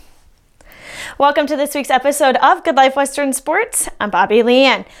Welcome to this week's episode of Good Life Western Sports. I'm Bobby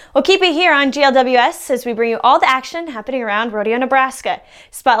Leanne. We'll keep it here on GLWS as we bring you all the action happening around Rodeo, Nebraska.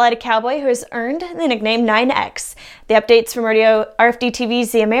 Spotlight a cowboy who has earned the nickname 9X, the updates from Rodeo,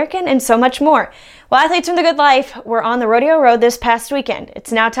 RFD-TVs, The American, and so much more. Well, athletes from the Good Life were on the rodeo road this past weekend.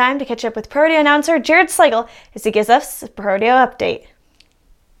 It's now time to catch up with pro rodeo announcer Jared Slagle as he gives us a pro rodeo update.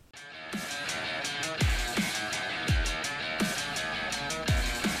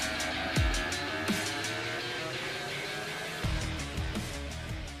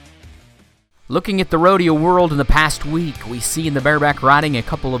 Looking at the rodeo world in the past week, we see in the bareback riding a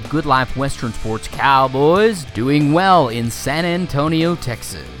couple of Good Life Western Sports cowboys doing well in San Antonio,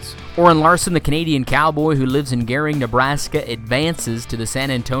 Texas. Orrin Larson, the Canadian cowboy who lives in Gering, Nebraska, advances to the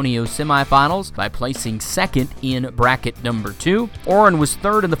San Antonio semifinals by placing second in bracket number 2. Orrin was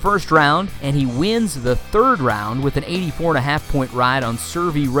third in the first round, and he wins the third round with an 84.5-point ride on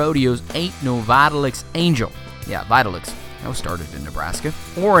Survey Rodeo's Ain't No Vitalix Angel. Yeah, Vitalix. That was started in Nebraska.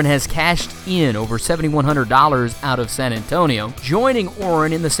 Orrin has cashed in over $7,100 out of San Antonio. Joining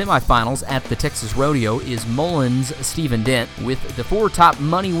Orrin in the semifinals at the Texas Rodeo is Mullins' Stephen Dent. With the 4 top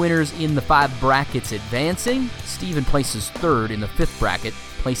money winners in the 5 brackets advancing, Stephen places third in the 5th bracket,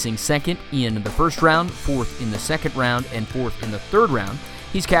 placing second in the first round, 4th in the second round, and 4th in the third round.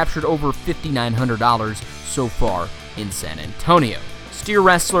 He's captured over $5,900 so far in San Antonio. Steer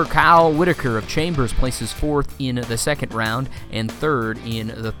wrestler Kyle Whitaker of Chambers places 4th in the second round and 3rd in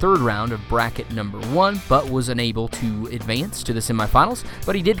the third round of bracket number 1, but was unable to advance to the semifinals,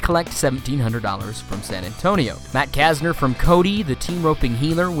 but he did collect $1,700 from San Antonio. Matt Kasner from Cody, the team roping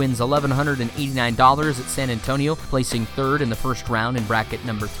healer, wins $1,189 at San Antonio, placing 3rd in the first round in bracket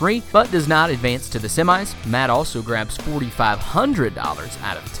number 3, but does not advance to the semis. Matt also grabs $4,500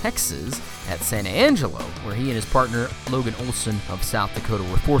 out of Texas at San Angelo, where he and his partner Logan Olson of South Dakota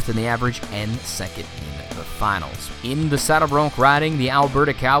were 4th in the average and 2nd in the finals. In the saddle bronc riding, the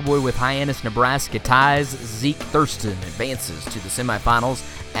Alberta cowboy with Hyannis, Nebraska ties Zeke Thurston advances to the semifinals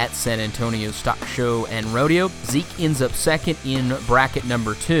at San Antonio Stock Show and Rodeo. Zeke ends up second in bracket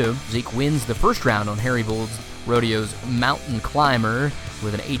number 2. Zeke wins the first round on Harry Bold's Rodeo's Mountain Climber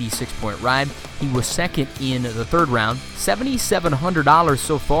with an 86-point ride. He was second in the third round. $7,700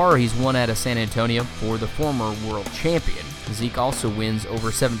 so far he's won out of San Antonio for the former world champion. Zeke also wins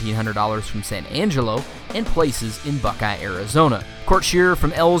over $1,700 from San Angelo and places in Buckeye, Arizona. Court Shearer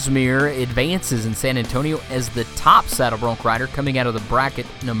from Ellesmere advances in San Antonio as the top saddle bronc rider coming out of the bracket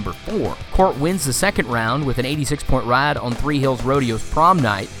number 4. Court wins the second round with an 86-point ride on Three Hills Rodeo's prom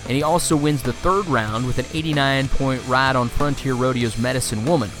night, and he also wins the third round with an 89-point ride on Frontier Rodeo's Medicine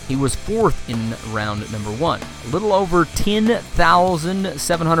Woman. He was 4th in round number 1. A little over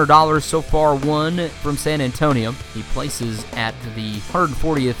 $10,700 so far won from San Antonio. He places at the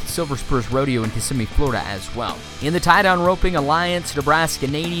 140th Silver Spurs Rodeo in Kissimmee, Florida as well. In the tie-down roping, Alliance Nebraska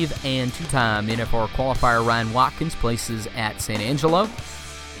native and 2-time NFR qualifier Ryan Watkins places at San Angelo.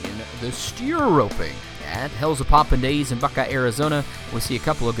 In the steer roping at Hells of Poppin' Days in Buckeye, Arizona, we see a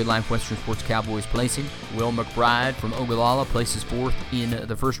couple of Good Life Western Sports cowboys placing. Will McBride from Ogallala places 4th in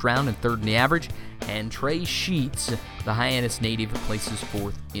the first round and 3rd in the average, and Trey Sheets, the Hyannis native, places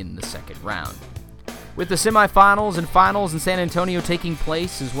 4th in the second round. With the semifinals and finals in San Antonio taking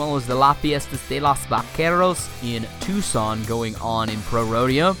place, as well as the La Fiestas de los Vaqueros in Tucson going on in Pro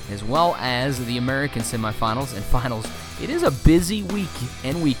Rodeo, as well as the American semifinals and finals, it is a busy week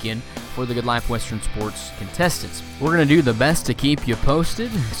and weekend for the Good Life Western Sports contestants. We're going to do the best to keep you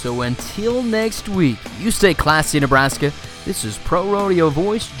posted, so until next week, you stay classy, Nebraska. This is Pro Rodeo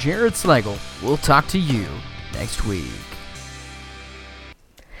voice Jared Slagle. We'll talk to you next week.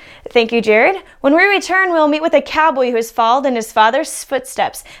 Thank you, Jared. When we return, we'll meet with a cowboy who has followed in his father's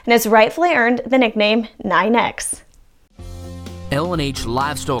footsteps and has rightfully earned the nickname 9X. L&H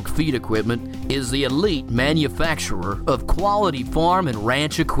Livestock Feed Equipment is the elite manufacturer of quality farm and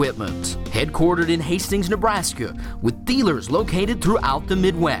ranch equipment. Headquartered in Hastings, Nebraska, with dealers located throughout the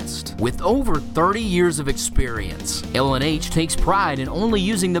Midwest. With over 30 years of experience, L&H takes pride in only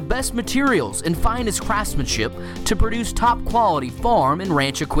using the best materials and finest craftsmanship to produce top quality farm and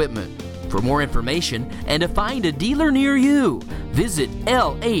ranch equipment. For more information and to find a dealer near you, visit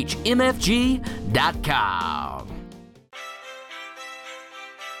lhmfg.com.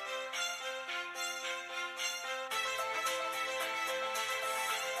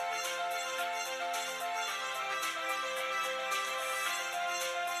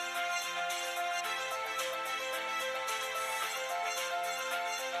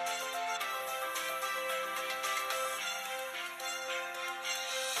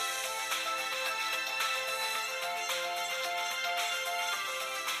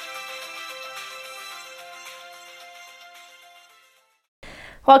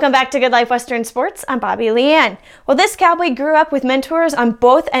 Welcome back to Good Life Western Sports. I'm Bobby Leanne. Well, this cowboy grew up with mentors on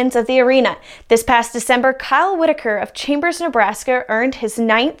both ends of the arena. This past December, Kyle Whitaker of Chambers, Nebraska earned his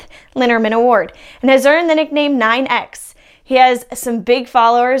 9th Linderman Award and has earned the nickname 9X. He has some big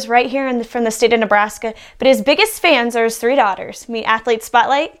followers right here from the state of Nebraska, but his biggest fans are his 3 daughters. Meet Athlete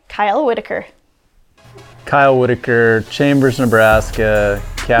Spotlight, Kyle Whitaker. Kyle Whitaker, Chambers, Nebraska,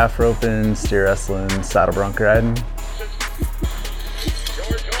 calf roping, steer wrestling, saddle bronc riding.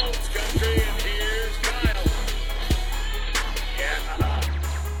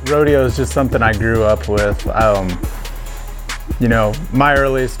 Rodeo is just something I grew up with. My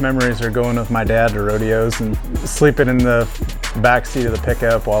earliest memories are going with my dad to rodeos and sleeping in the back seat of the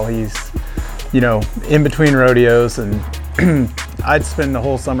pickup while he's, in between rodeos. And I'd spend the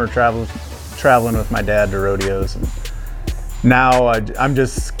whole summer traveling with my dad to rodeos. And now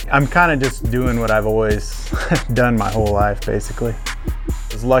I'm kind of just doing what I've always done my whole life, basically.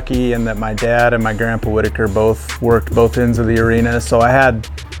 I was lucky in that my dad and my grandpa Whitaker both worked both ends of the arena, so I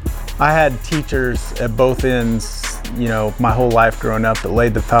had teachers at both ends, my whole life growing up that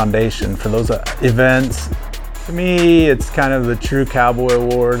laid the foundation for those events. To me, it's kind of the true cowboy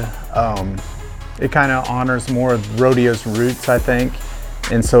award. It kind of honors more of rodeo's roots, I think,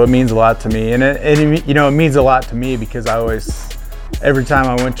 and so it means a lot to me. And it means a lot to me because every time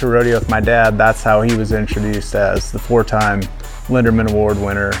I went to rodeo with my dad, that's how he was introduced as the 4-time Linderman Award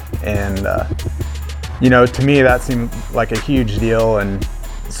winner. And to me, that seemed like a huge deal. And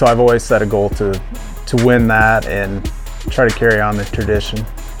so I've always set a goal to win that and try to carry on the tradition.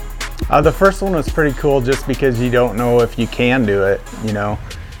 The first one was pretty cool just because you don't know if you can do it,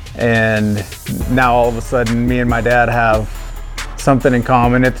 and now all of a sudden me and my dad have something in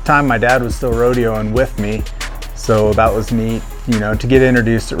common. At the time my dad was still rodeoing with me, so that was neat, to get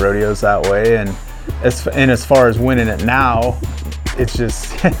introduced to rodeos that way. And as far as winning it now, it's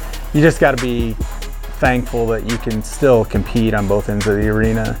just you just got to be thankful that you can still compete on both ends of the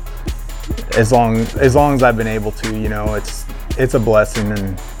arena. As long as I've been able to, it's a blessing,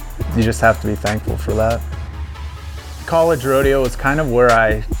 and you just have to be thankful for that. College rodeo was kind of where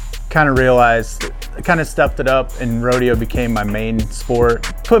I kind of realized, kind of stepped it up, and rodeo became my main sport.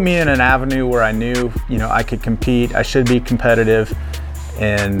 Put me in an avenue where I knew, I could compete, I should be competitive.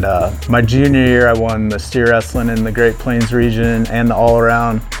 And my junior year, I won the steer wrestling in the Great Plains region and the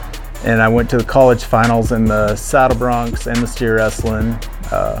all-around. And I went to the college finals in the saddle broncs and the steer wrestling.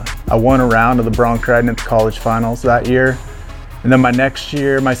 I won a round of the bronc riding at the college finals that year. And then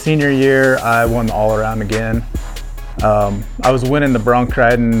my senior year, I won the all-around again. I was winning the bronc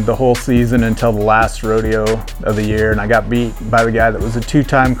riding the whole season until the last rodeo of the year, and I got beat by the guy that was a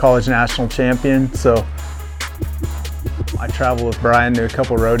 2-time college national champion. So I traveled with Brian to a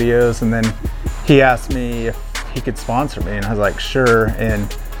couple rodeos, and then he asked me if he could sponsor me, and I was like, sure.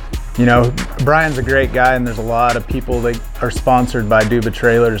 And Brian's a great guy, and there's a lot of people that are sponsored by Duba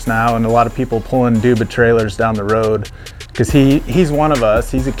trailers now, and a lot of people pulling Duba trailers down the road because he's one of us.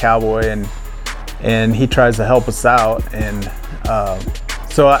 He's a cowboy, and he tries to help us out. And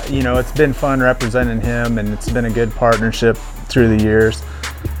so it's been fun representing him, and it's been a good partnership through the years.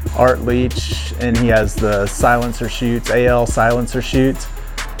 Art Leach, and he has the silencer shoots, AL silencer shoots.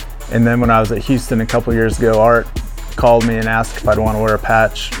 And then when I was at Houston a couple years ago, Art called me and asked if I'd want to wear a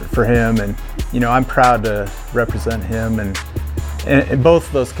patch for him. And I'm proud to represent him, and both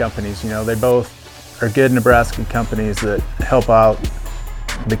of those companies, they both are good Nebraska companies that help out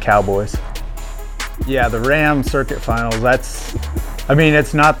the cowboys. Yeah, the Ram Circuit Finals,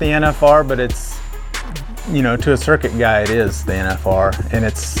 it's not the NFR, but it's, to a circuit guy, it is the NFR. And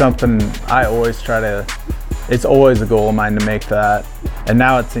it's something I always it's always a goal of mine to make that. And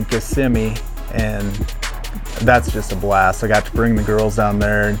now it's in Kissimmee, and that's just a blast. I got to bring the girls down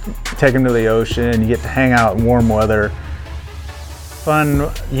there and take them to the ocean. You get to hang out in warm weather. Fun,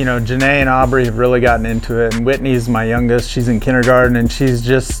 Janae and Aubrey have really gotten into it, and Whitney's my youngest. She's in kindergarten, and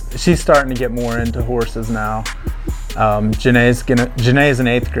she's starting to get more into horses now. Janae's an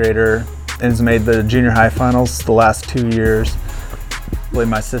 8th grader and has made the junior high finals the last 2 years.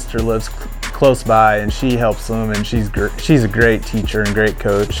 My sister lives close by, and she helps them, and she's a great teacher and great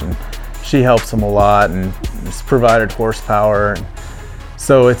coach, and she helps them a lot and has provided horsepower.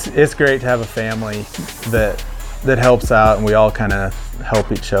 So it's great to have a family that helps out, and we all kind of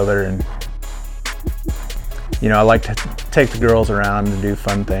help each other. And I like to take the girls around and do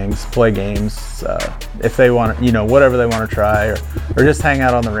fun things, play games, if they want, whatever they want to try, or just hang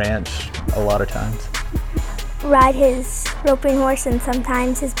out on the ranch a lot of times. Ride his roping horse and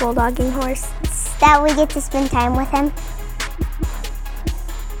sometimes his bulldogging horse. That we get to spend time with him.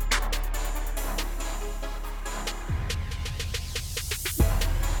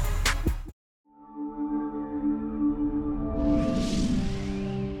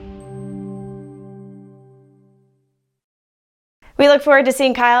 We look forward to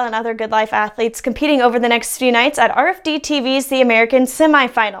seeing Kyle and other Good Life athletes competing over the next few nights at RFD-TVs The American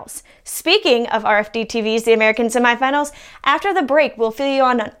Semifinals. Speaking of RFD-TVs The American Semifinals, after the break, we'll fill you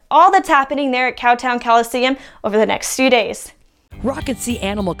on all that's happening there at Cowtown Coliseum over the next few days. Rocket Sea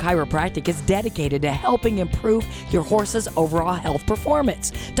Animal Chiropractic is dedicated to helping improve your horse's overall health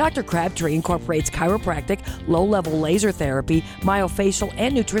performance. Dr. Crabtree incorporates chiropractic, low-level laser therapy, myofascial,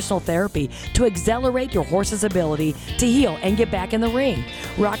 and nutritional therapy to accelerate your horse's ability to heal and get back in the ring.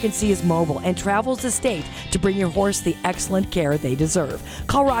 Rocket Sea is mobile and travels the state to bring your horse the excellent care they deserve.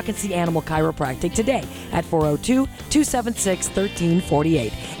 Call Rocket Sea Animal Chiropractic today at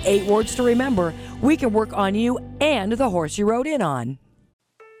 402-276-1348. 8 words to remember: we can work on you and the horse you rode in on.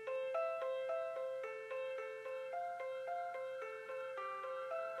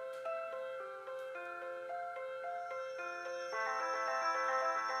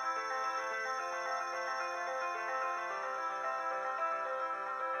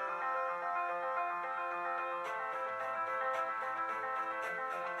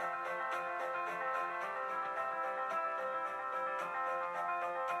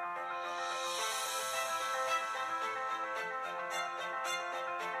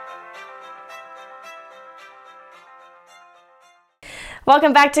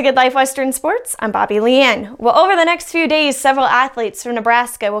 Welcome back to Good Life Western Sports. I'm Bobby Leanne. Well, over the next few days, several athletes from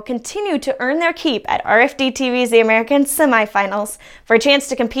Nebraska will continue to earn their keep at RFD-TVs The American Semifinals for a chance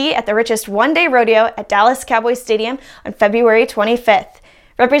to compete at the richest one-day rodeo at Dallas Cowboy Stadium on February 25th.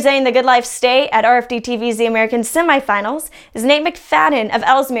 Representing the Good Life State at RFD-TVs The American Semifinals is Nate McFadden of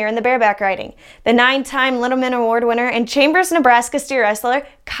Ellesmere in the bareback riding, the 9-time Littleman Award winner and Chambers, Nebraska steer wrestler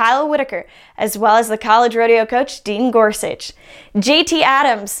Kyle Whitaker, as well as the college rodeo coach Dean Gorsuch. JT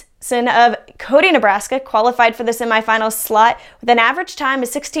Adams, son of Cody, Nebraska, qualified for the semifinals slot with an average time of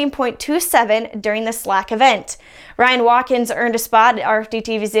 16.27 during the slack event. Ryan Watkins earned a spot at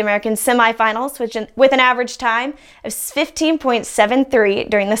RFD-TVs The American Semifinals with an average time of 15.73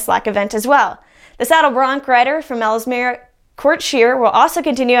 during the slack event as well. The saddle bronc rider from Ellesmere, Court Shear, will also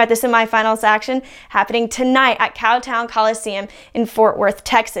continue at the semifinals action happening tonight at Cowtown Coliseum in Fort Worth,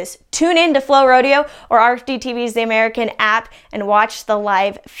 Texas. Tune in to Flow Rodeo or RFD-TVs The American app and watch the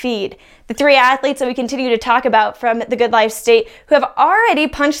live feed. The 3 athletes that we continue to talk about from the Good Life State who have already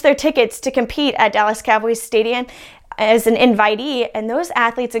punched their tickets to compete at Dallas Cowboys Stadium as an invitee, and those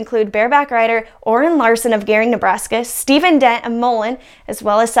athletes include bareback rider Orrin Larson of Gering, Nebraska, Stephen Dent of Mullen, as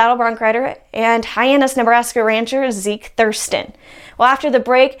well as saddle bronc rider and Hyannis, Nebraska rancher Zeke Thurston. Well, after the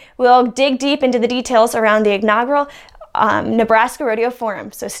break, we'll dig deep into the details around the inaugural Nebraska Rodeo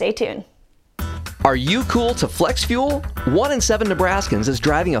Forum, so stay tuned. Are you cool to flex fuel? 1 in 7 Nebraskans is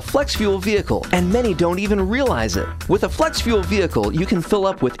driving a flex fuel vehicle, and many don't even realize it. With a flex fuel vehicle, you can fill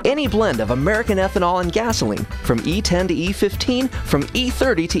up with any blend of American ethanol and gasoline, from E10 to E15, from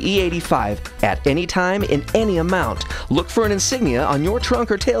E30 to E85, at any time in any amount. Look for an insignia on your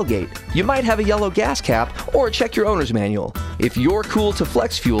trunk or tailgate. You might have a yellow gas cap, or check your owner's manual. If you're cool to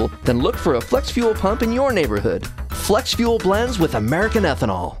flex fuel, then look for a flex fuel pump in your neighborhood. Flex fuel blends with American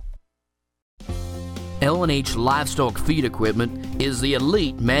ethanol. L&H Livestock Feed Equipment is the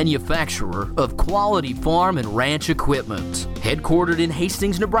elite manufacturer of quality farm and ranch equipment. Headquartered in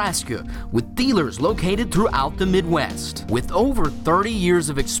Hastings, Nebraska, with dealers located throughout the Midwest. With over 30 years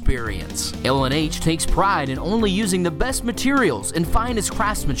of experience, L&H takes pride in only using the best materials and finest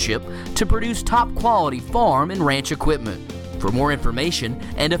craftsmanship to produce top quality farm and ranch equipment. For more information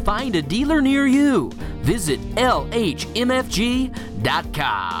and to find a dealer near you, visit lhmfg.com.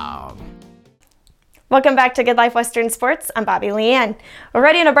 Welcome back to Good Life Western Sports. I'm Bobby Leanne.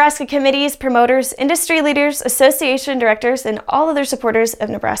 Already Nebraska committees, promoters, industry leaders, association directors, and all other supporters of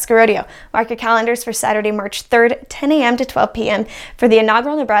Nebraska Rodeo. Mark your calendars for Saturday, March 3rd, 10 a.m. to 12 p.m. for the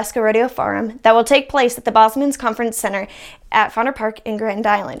inaugural Nebraska Rodeo Forum that will take place at the Bosman's Conference Center at Fauner Park in Grand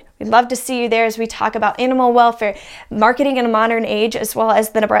Island. We'd love to see you there as we talk about animal welfare, marketing in a modern age, as well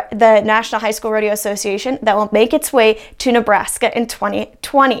as the National High School Rodeo Association that will make its way to Nebraska in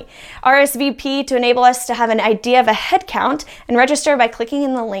 2020. RSVP to enable us to have an idea of a head count and register by clicking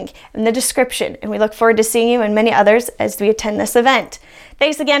in the link in the description. And we look forward to seeing you and many others as we attend this event.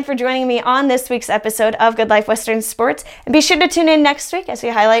 Thanks again for joining me on this week's episode of Good Life Western Sports, and be sure to tune in next week as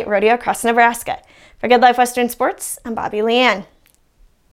we highlight rodeo across Nebraska. For Good Life Western Sports, I'm Bobby Leanne.